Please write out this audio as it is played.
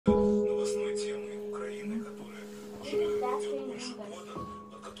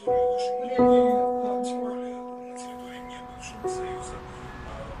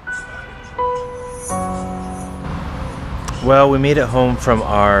Well, we made it home from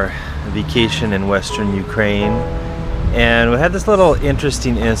our vacation in Western Ukraine, and we had this little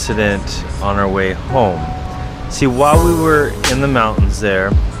interesting incident on our way home. See, while we were in the mountains there,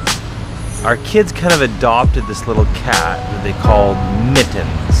 our kids kind of adopted this little cat that they called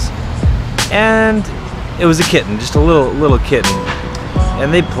Mittens. And it was a kitten, just a little kitten.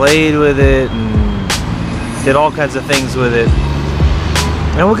 And they played with it and did all kinds of things with it.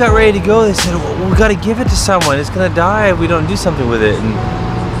 And we got ready to go. They said, well, we got to give it to someone. It's going to die if we don't do something with it. And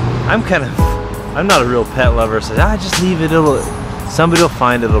I'm not a real pet lover, so just leave it. Somebody will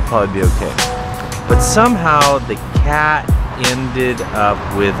find it. It'll probably be okay. But somehow the cat ended up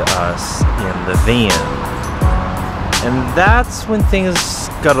with us in the van. And that's when things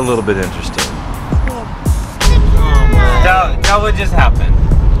got a little bit interesting. Tell what just happened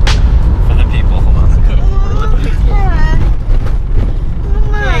for the people. Hold on.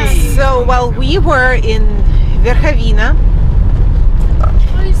 So while we were in Verkhovina,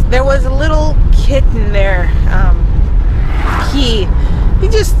 there was a little kitten there. He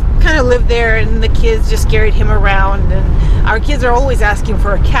just kind of lived there, and the kids just carried him around. And our kids are always asking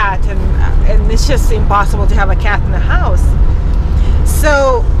for a cat, and it's just impossible to have a cat in the house.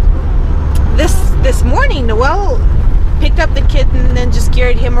 So this morning, Noelle picked up the kitten and just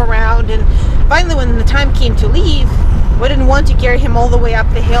carried him around. And finally, when the time came to leave, we didn't want to carry him all the way up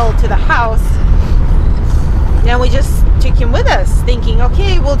the hill to the house. Now we just took him with us, thinking,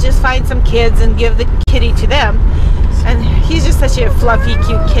 okay, we'll just find some kids and give the kitty to them. And he's just such a fluffy,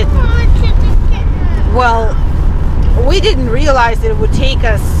 cute kitten. Well, we didn't realize that it would take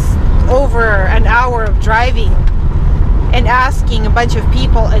us over an hour of driving and asking a bunch of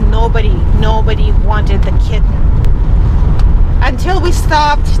people, and nobody wanted the kitten. Until we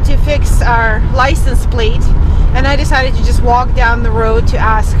stopped to fix our license plate, and I decided to just walk down the road to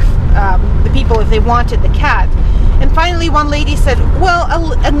ask the people if they wanted the cat. And finally one lady said, well,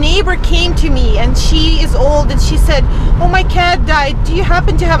 a neighbor came to me and she is old, and she said, oh, my cat died, do you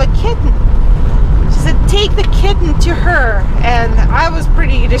happen to have a kitten? She said, take the kitten to her. And I was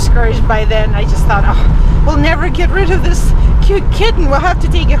pretty discouraged by then. I just thought, oh, we'll never get rid of this cute kitten, we'll have to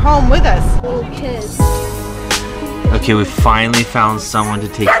take it home with us. Okay, we finally found someone to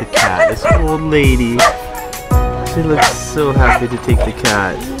take the cat. This old lady. She looks so happy to take the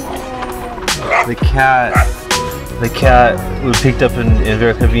cat. The cat we picked up in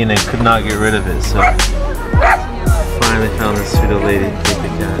Verkhovina and could not get rid of it, so finally found this sweet old lady to take the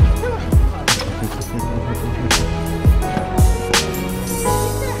cat.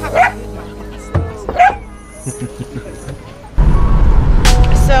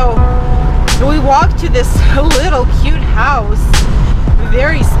 So we walked to this little cute house, a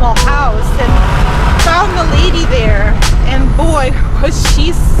very small house, and found the lady there, and boy, was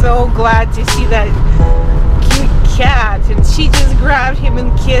she so glad to see that cute cat. And she just grabbed him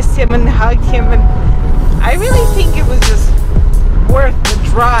and kissed him and hugged him, and I really think it was just worth the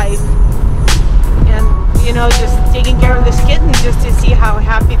drive. And you know, just taking care of this kitten just to see how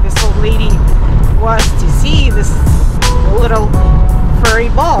happy this old lady was to see this little furry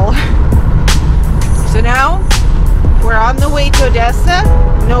ball. So now we're on the way to Odessa.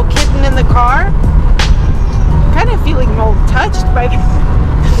 No kitten in the car. Kind of feeling all touched by this.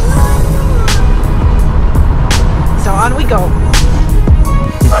 So on we go.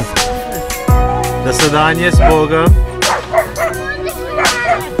 До свидания, с Богом.